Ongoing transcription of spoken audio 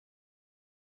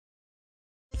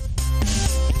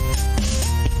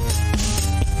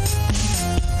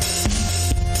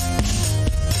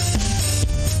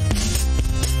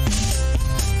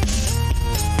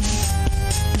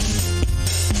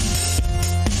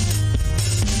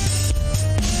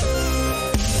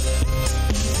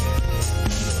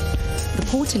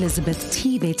Port Elizabeth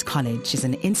Tvet College is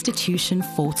an institution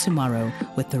for tomorrow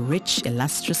with a rich,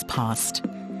 illustrious past.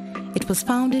 It was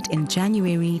founded in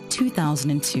January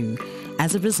 2002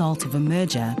 as a result of a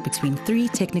merger between 3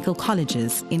 technical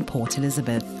colleges in Port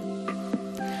Elizabeth.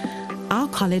 Our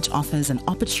college offers an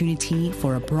opportunity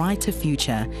for a brighter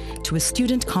future to a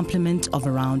student complement of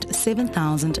around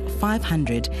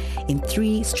 7,500 in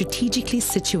 3 strategically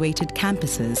situated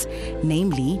campuses,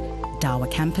 namely Dawa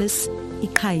Campus,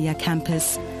 Ikaya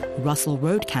Campus, Russell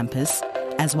Road Campus,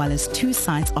 as well as 2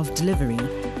 sites of delivery,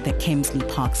 the Kemsley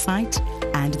Park site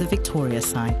and the Victoria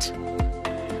site.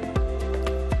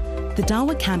 The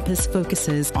Dawa Campus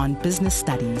focuses on business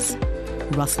studies.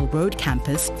 Russell Road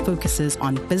Campus focuses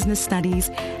on business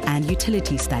studies and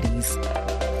utility studies.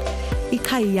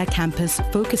 Ikaya Campus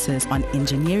focuses on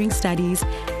engineering studies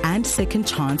and second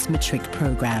chance matric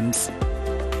programs.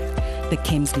 The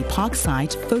Kemsley Park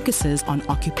site focuses on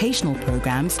occupational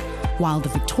programs, while the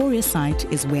Victoria site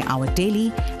is where our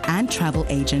daily and travel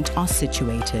agent are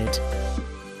situated.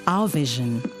 Our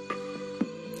vision.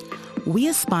 We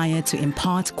aspire to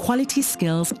impart quality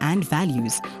skills and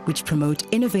values which promote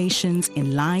innovations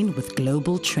in line with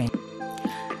global trends.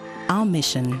 Our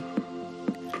mission.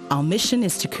 Our mission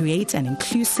is to create an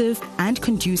inclusive and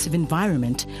conducive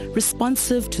environment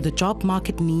responsive to the job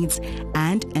market needs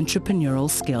and entrepreneurial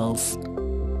skills.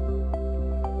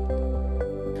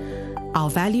 Our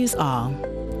values are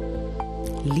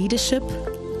leadership,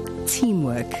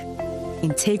 teamwork,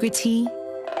 integrity,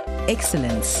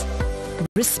 excellence,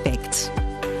 respect,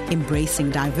 embracing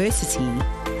diversity,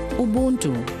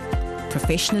 ubuntu,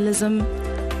 professionalism,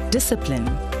 discipline,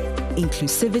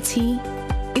 inclusivity,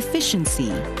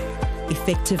 efficiency,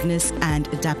 effectiveness and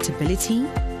adaptability,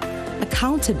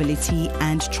 accountability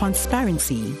and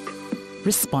transparency,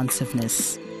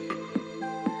 responsiveness.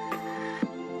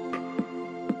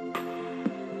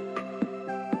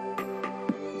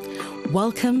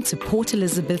 Welcome to Port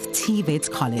Elizabeth Tvet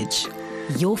College.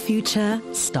 Your future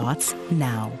starts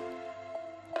now.